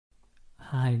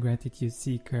Hi, Gratitude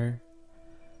Seeker.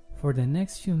 For the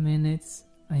next few minutes,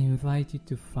 I invite you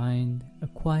to find a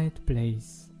quiet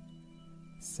place,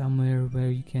 somewhere where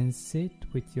you can sit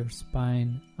with your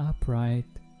spine upright,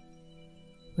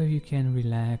 where you can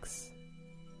relax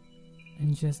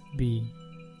and just be.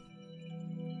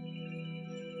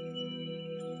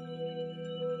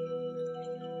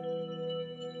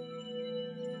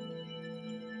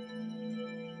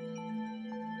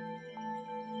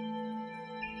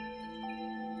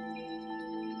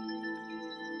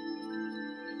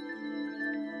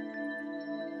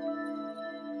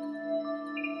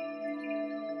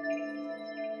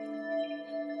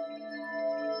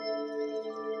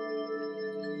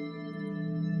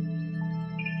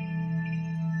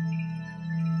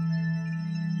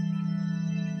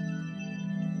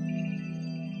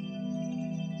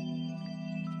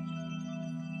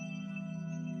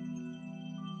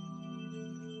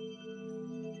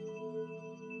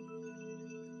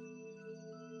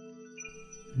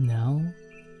 Now,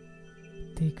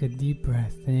 take a deep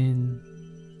breath in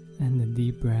and a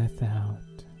deep breath out.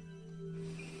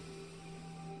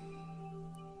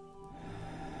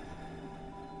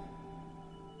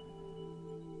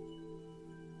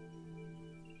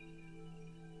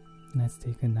 Let's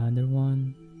take another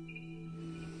one.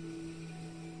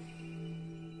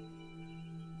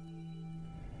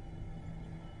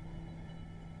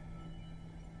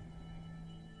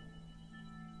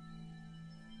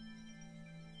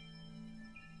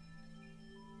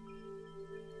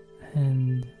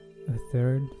 And a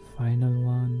third, final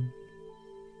one.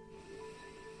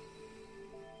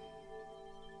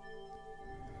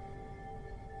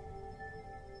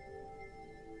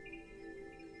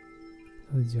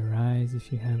 Close your eyes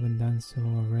if you haven't done so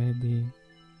already.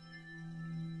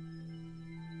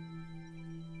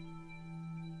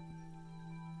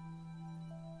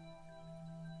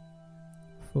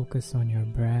 Focus on your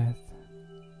breath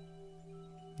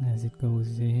as it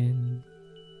goes in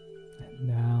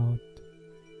and out.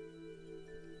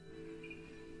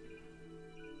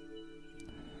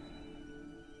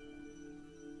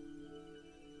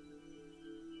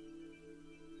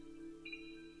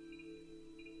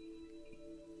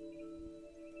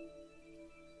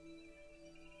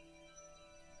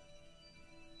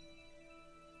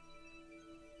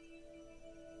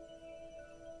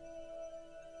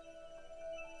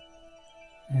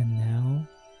 And now,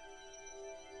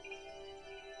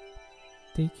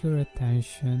 take your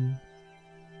attention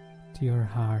to your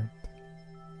heart.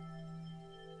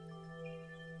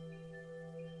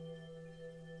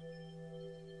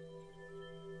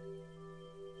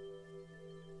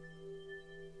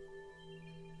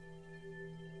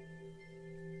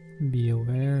 Be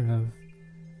aware of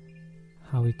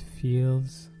how it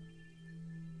feels,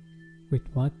 with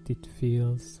what it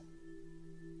feels.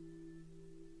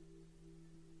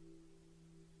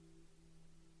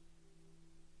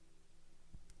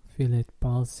 Feel it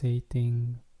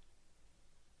pulsating,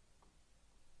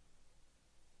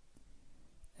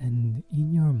 and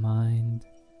in your mind,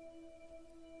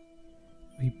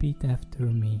 repeat after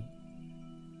me.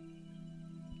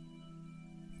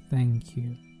 Thank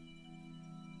you.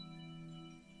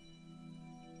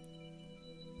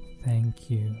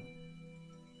 Thank you.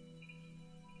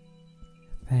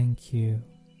 Thank you.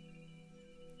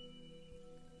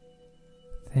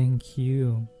 Thank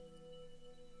you.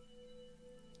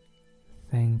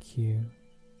 Thank you.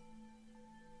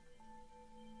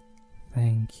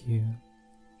 Thank you.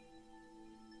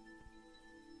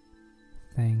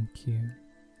 Thank you.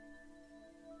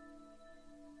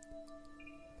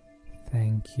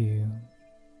 Thank you.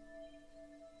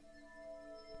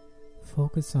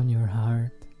 Focus on your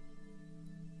heart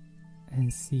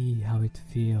and see how it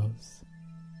feels.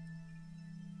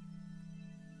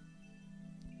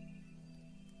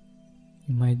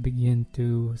 You might begin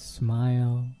to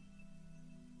smile,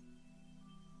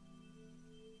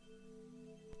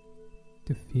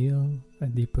 to feel a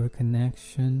deeper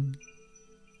connection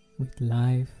with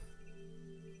life.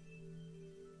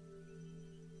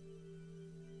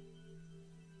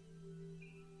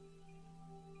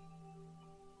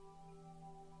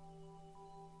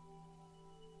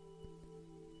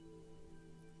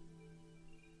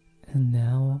 And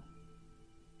now,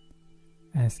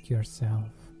 ask yourself,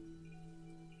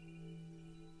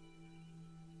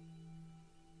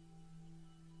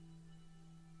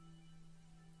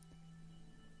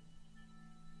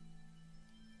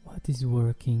 what is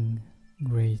working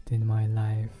great in my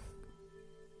life?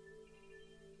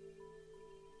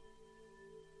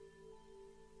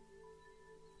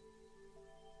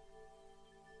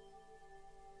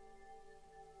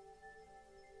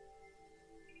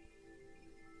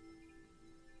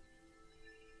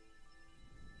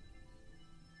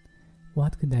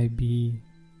 What could I be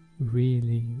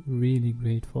really, really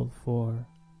grateful for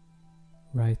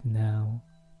right now?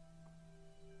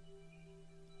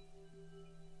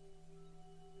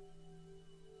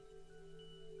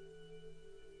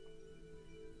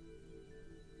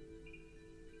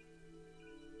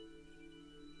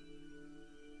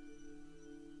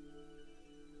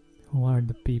 Who are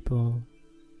the people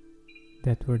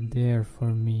that were there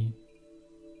for me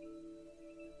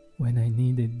when I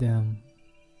needed them?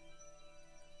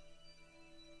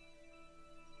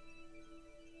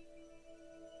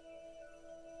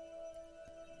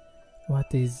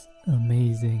 What is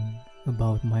amazing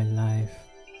about my life?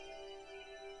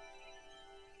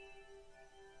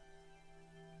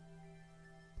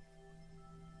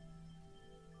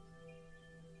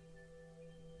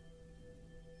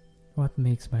 What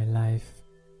makes my life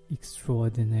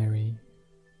extraordinary?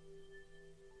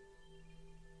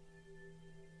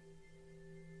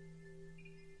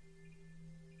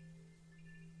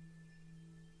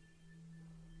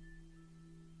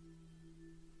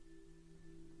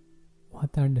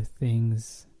 What are the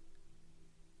things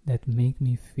that make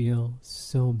me feel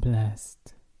so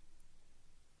blessed?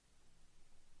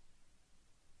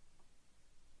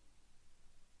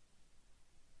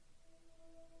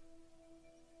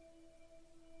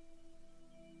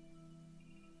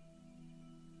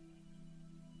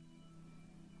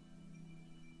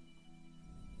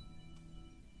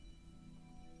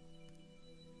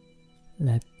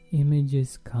 Let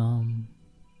images come,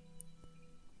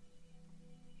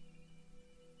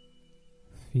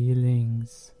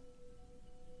 feelings,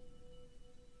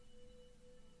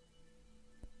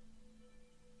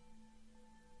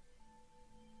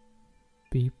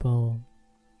 people,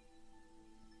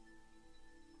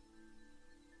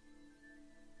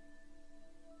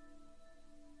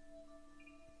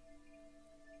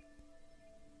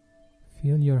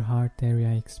 feel your heart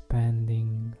area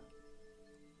expanding.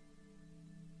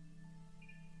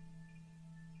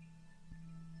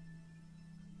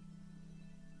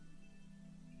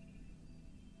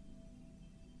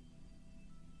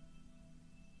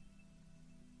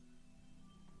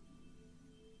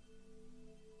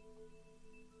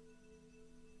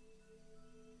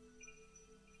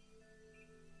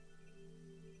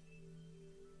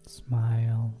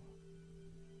 Smile.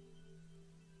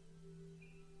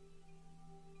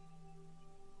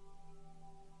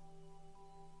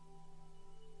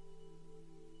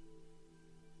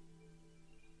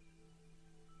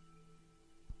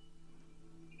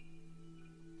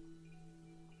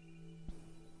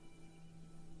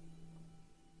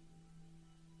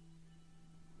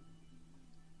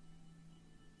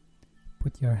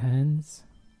 Put your hands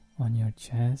on your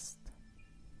chest.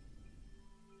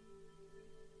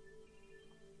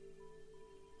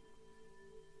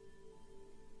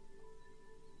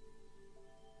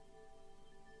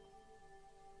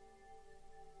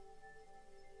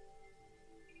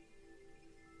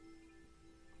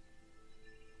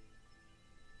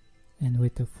 And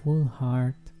with a full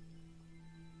heart,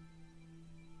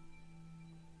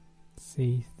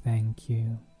 say thank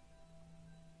you.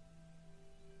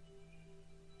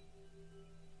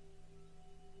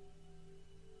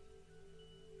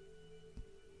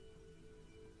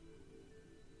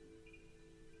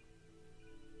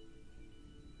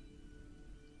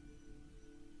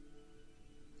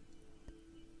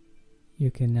 You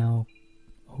can now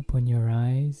open your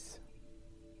eyes.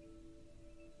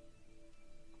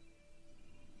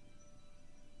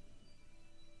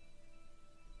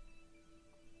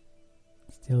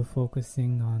 Still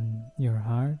focusing on your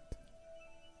heart,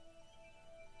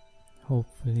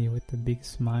 hopefully with a big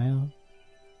smile.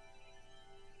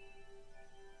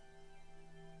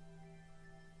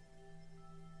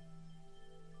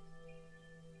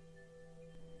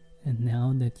 And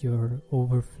now that you're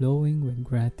overflowing with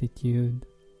gratitude,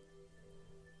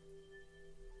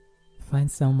 find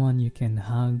someone you can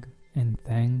hug and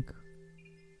thank,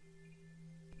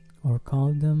 or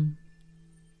call them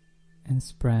and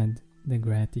spread the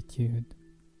gratitude.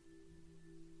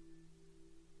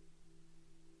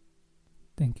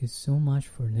 Thank you so much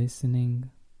for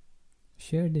listening.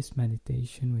 Share this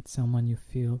meditation with someone you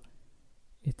feel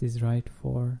it is right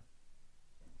for.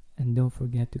 And don't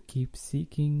forget to keep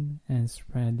seeking and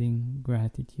spreading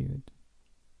gratitude.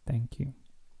 Thank you.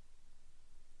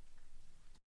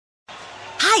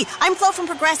 Hi, I'm Flo from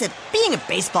Progressive. Being a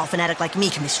baseball fanatic like me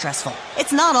can be stressful.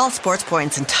 It's not all sports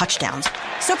points and touchdowns.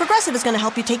 So Progressive is going to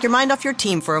help you take your mind off your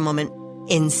team for a moment.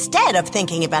 Instead of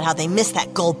thinking about how they missed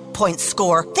that goal point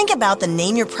score, think about the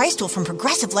Name Your Price tool from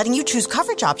Progressive, letting you choose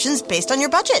coverage options based on your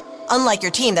budget, unlike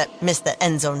your team that missed the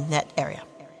end zone net area.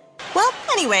 Well,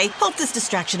 anyway, hope this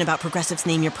distraction about Progressive's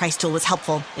Name Your Price tool was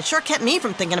helpful. It sure kept me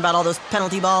from thinking about all those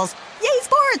penalty balls. Yay,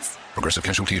 sports! Progressive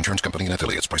Casualty Insurance Company and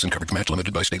Affiliates. Price and coverage match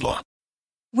limited by state law.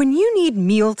 When you need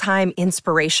mealtime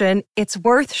inspiration, it's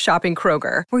worth shopping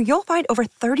Kroger, where you'll find over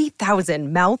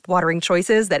 30,000 mouth-watering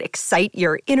choices that excite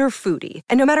your inner foodie.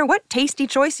 And no matter what tasty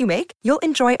choice you make, you'll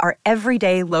enjoy our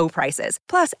everyday low prices,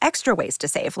 plus extra ways to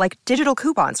save, like digital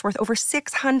coupons worth over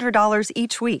 $600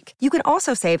 each week. You can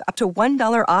also save up to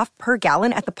 $1 off per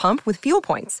gallon at the pump with fuel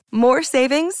points. More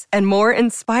savings and more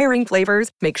inspiring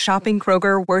flavors make shopping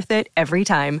Kroger worth it every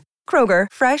time. Kroger,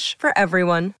 fresh for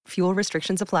everyone. Fuel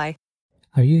restrictions apply.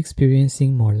 Are you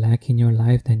experiencing more lack in your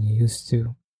life than you used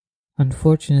to?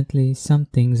 Unfortunately, some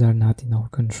things are not in our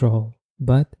control,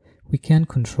 but we can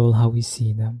control how we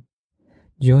see them.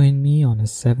 Join me on a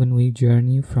 7-week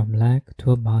journey from lack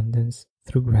to abundance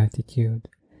through gratitude.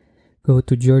 Go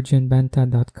to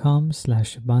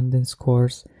georgianbenta.com/abundance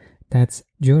course. That's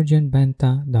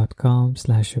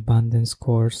georgianbenta.com/abundance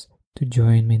course to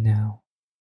join me now.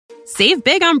 Save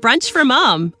big on brunch for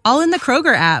mom, all in the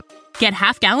Kroger app. Get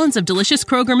half gallons of delicious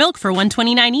Kroger milk for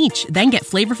 $1.29 each. Then get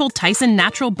flavorful Tyson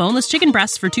natural boneless chicken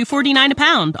breasts for $2.49 a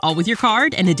pound, all with your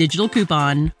card and a digital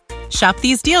coupon. Shop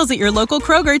these deals at your local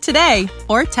Kroger today,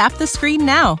 or tap the screen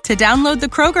now to download the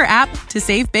Kroger app to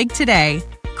save big today.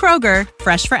 Kroger,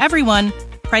 fresh for everyone.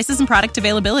 Prices and product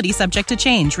availability subject to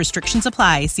change. Restrictions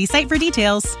apply. See site for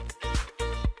details.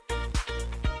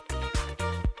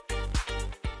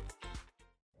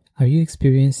 Are you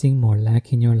experiencing more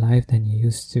lack in your life than you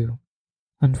used to?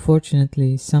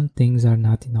 Unfortunately, some things are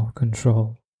not in our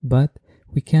control, but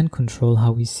we can control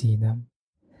how we see them.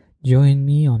 Join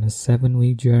me on a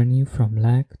 7-week journey from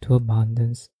lack to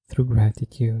abundance through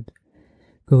gratitude.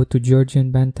 Go to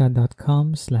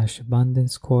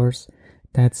georgianbenta.com/abundance course.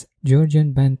 That's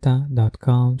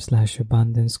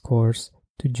georgianbenta.com/abundance course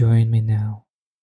to join me now.